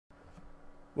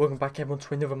Welcome back everyone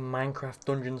to another Minecraft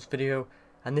Dungeons video,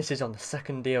 and this is on the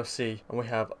second DLC, and we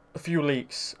have a few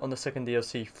leaks on the second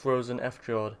DLC, Frozen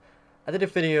Fjord. I did a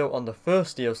video on the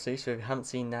first DLC, so if you haven't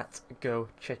seen that, go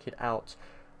check it out.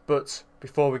 But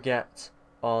before we get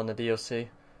on the DLC,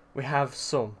 we have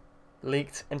some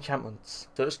leaked enchantments.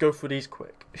 So let's go through these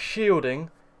quick. Shielding,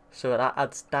 so that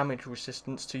adds damage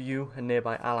resistance to you and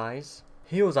nearby allies.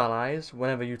 Heals allies.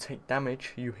 Whenever you take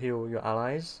damage, you heal your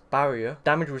allies. Barrier.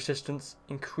 Damage resistance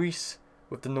increase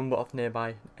with the number of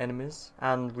nearby enemies.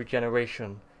 And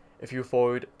regeneration. If you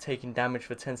avoid taking damage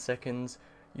for 10 seconds,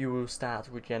 you will start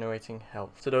regenerating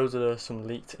health. So those are some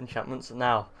leaked enchantments.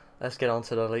 Now, let's get on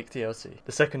to the leaked DLC.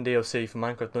 The second DLC for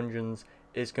Minecraft Dungeons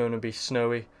is going to be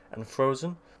snowy and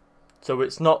frozen. So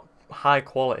it's not high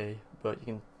quality, but you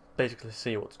can basically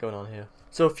see what's going on here.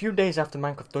 So a few days after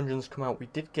Minecraft Dungeons come out, we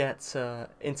did get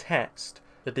in text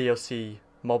the DLC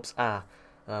mobs are.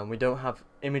 We don't have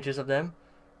images of them,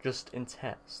 just in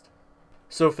text.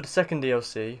 So for the second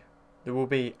DLC, there will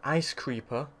be Ice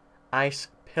Creeper, Ice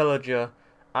Pillager,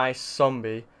 Ice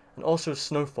Zombie, and also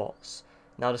Snow Fox.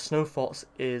 Now the Snow Fox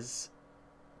is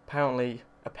apparently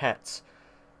a pet,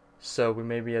 so we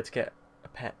may be able to get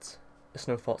a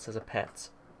Snow Fox as a pet.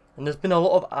 And there's been a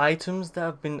lot of items that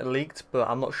have been leaked, but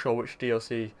I'm not sure which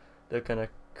DLC they're going to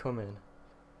come in.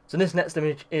 So this next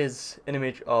image is an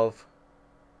image of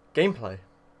gameplay.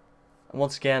 And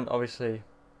once again, obviously,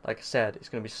 like I said, it's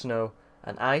going to be snow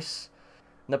and ice.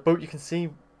 And that boat you can see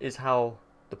is how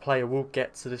the player will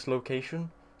get to this location.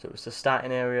 So it's the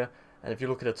starting area. And if you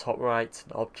look at the top right,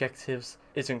 the objectives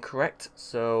isn't correct.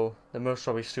 So they're most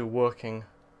probably still working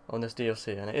on this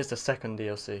DLC. And it is the second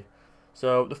DLC.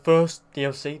 So the first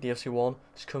DLC, DLC 1,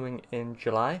 is coming in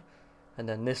July, and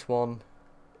then this one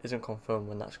isn't confirmed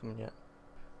when that's coming yet.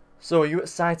 So are you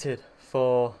excited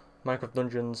for Minecraft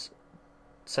Dungeons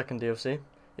second DLC?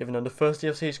 Even though the first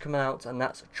DLC is coming out and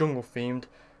that's jungle themed,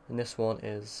 and this one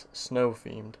is snow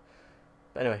themed.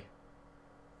 But anyway,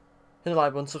 hit the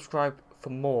like button, subscribe for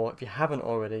more if you haven't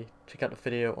already. Check out the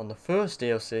video on the first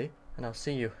DLC, and I'll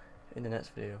see you in the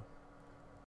next video.